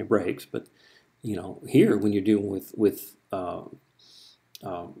brittle and it breaks. But, here, when you're dealing with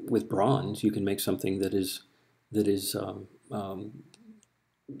bronze, you can make something that is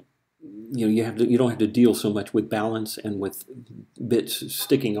you don't have to deal so much with balance and with bits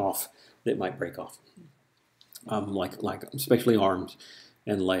sticking off that might break off, like especially arms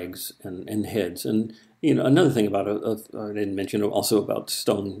and legs and heads. And another thing about I didn't mention also about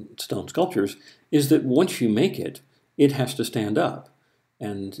stone sculptures is that once you make it, it has to stand up.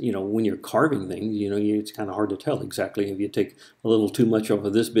 And when you're carving things, it's kind of hard to tell exactly if you take a little too much off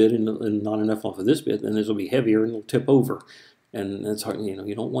of this bit and not enough off of this bit, then this will be heavier and it'll tip over. And it's hard,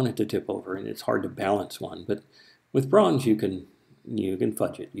 you don't want it to tip over, and it's hard to balance one. But with bronze, you can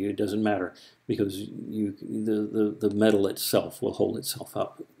fudge it. It doesn't matter, because the metal itself will hold itself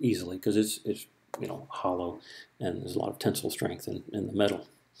up easily, because it's hollow, and there's a lot of tensile strength in the metal.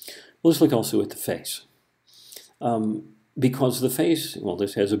 Well, let's look also at the face. because the face, well,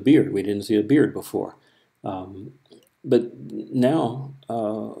 this has a beard. We didn't see a beard before. But now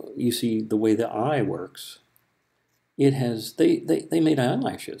you see the way the eye works. It has, they made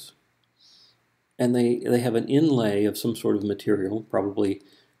eyelashes. And they have an inlay of some sort of material, probably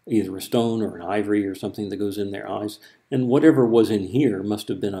either a stone or an ivory or something that goes in their eyes. And whatever was in here must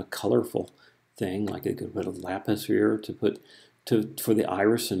have been a colorful thing, like they could put a lapis here to put for the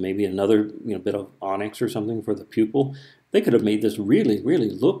iris, and maybe another bit of onyx or something for the pupil. They could have made this really,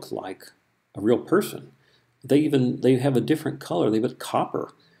 really look like a real person. They have a different color. They put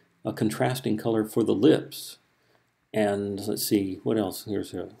copper, a contrasting color for the lips. And let's see, what else?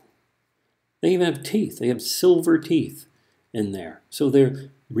 They even have teeth. They have silver teeth in there. So they're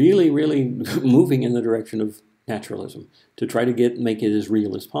really, really moving in the direction of naturalism to try to make it as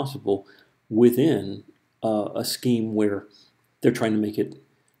real as possible within a scheme where they're trying to make it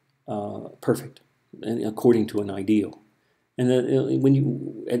perfect and according to an ideal. And when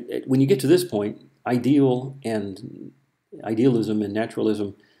you get to this point, idealism and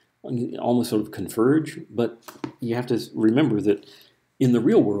naturalism almost sort of converge, but you have to remember that in the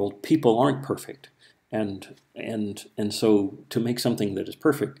real world, people aren't perfect, and so to make something that is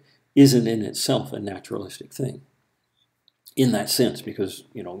perfect isn't in itself a naturalistic thing. In that sense, because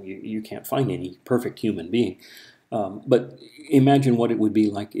you can't find any perfect human being. But imagine what it would be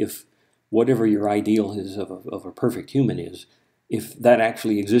like if whatever your ideal is of a perfect human is, if that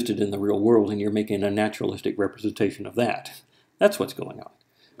actually existed in the real world and you're making a naturalistic representation of that. That's what's going on.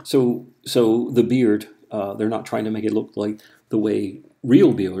 So the beard, they're not trying to make it look like the way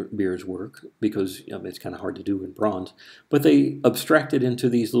real beards work, because it's kind of hard to do in bronze, but they abstract it into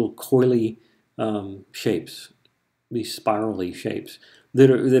these little coily shapes, these spirally shapes that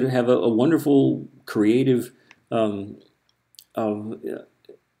have a wonderful creative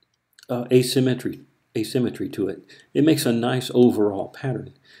asymmetry to it. It makes a nice overall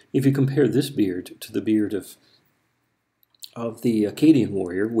pattern. If you compare this beard to the beard of the Akkadian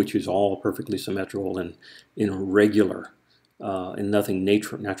warrior, which is all perfectly symmetrical and regular, and nothing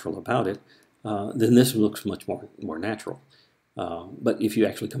natural about it, then this looks much more natural. But if you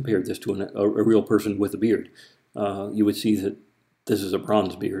actually compared this to a real person with a beard, you would see that this is a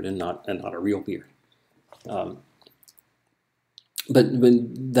bronze beard and not a real beard. But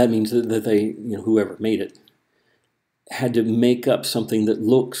that means that they, whoever made it, had to make up something that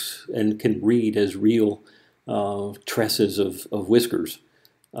looks and can read as real tresses of whiskers,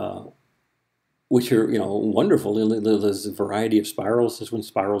 which are wonderful. There's a variety of spirals. This one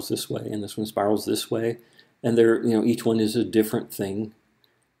spirals this way, and this one spirals this way, and they're each one is a different thing.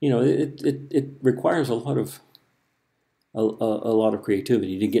 It requires a lot of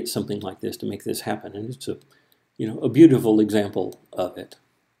creativity to get something like this, to make this happen, and it's a beautiful example of it.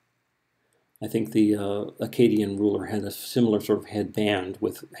 I think the Akkadian ruler had a similar sort of headband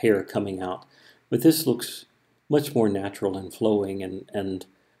with hair coming out, but this looks much more natural and flowing and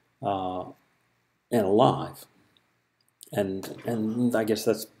alive. And I guess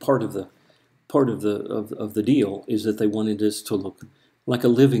that's part of the deal, is that they wanted this to look like a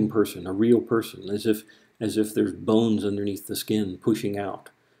living person, a real person, as if there's bones underneath the skin pushing out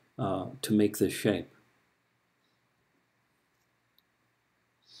to make this shape.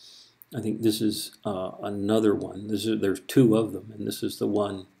 I think this is another one. There's two of them, and this is the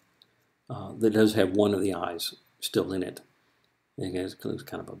one that does have one of the eyes still in it. And it's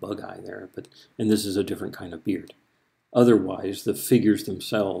kind of a bug eye there, and this is a different kind of beard. Otherwise, the figures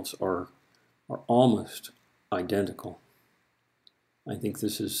themselves are almost identical. I think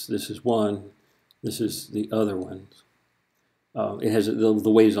this is one. This is the other one. It has the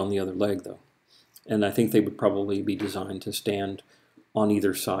waves on the other leg, though, and I think they would probably be designed to stand on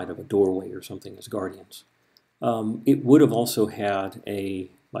either side of a doorway or something as guardians. It would have also had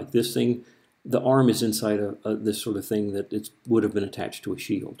like this thing, the arm is inside this sort of thing that it would have been attached to a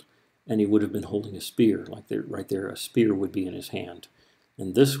shield, and he would have been holding a spear, like right there, a spear would be in his hand.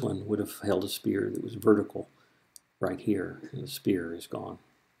 And this one would have held a spear that was vertical right here, and the spear is gone.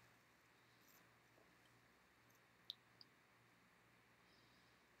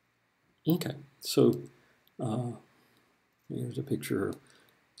 Okay, so here's a picture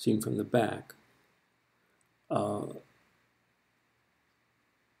seen from the back. Look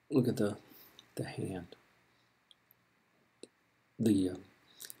at the hand, the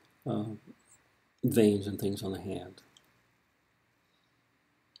veins and things on the hand,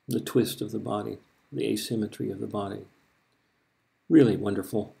 the twist of the body, the asymmetry of the body. Really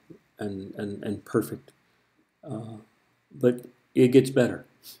wonderful and perfect, but it gets better.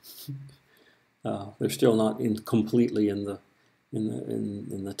 They're still not completely in the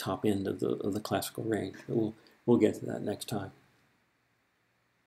top end of the classical range. We'll get to that next time.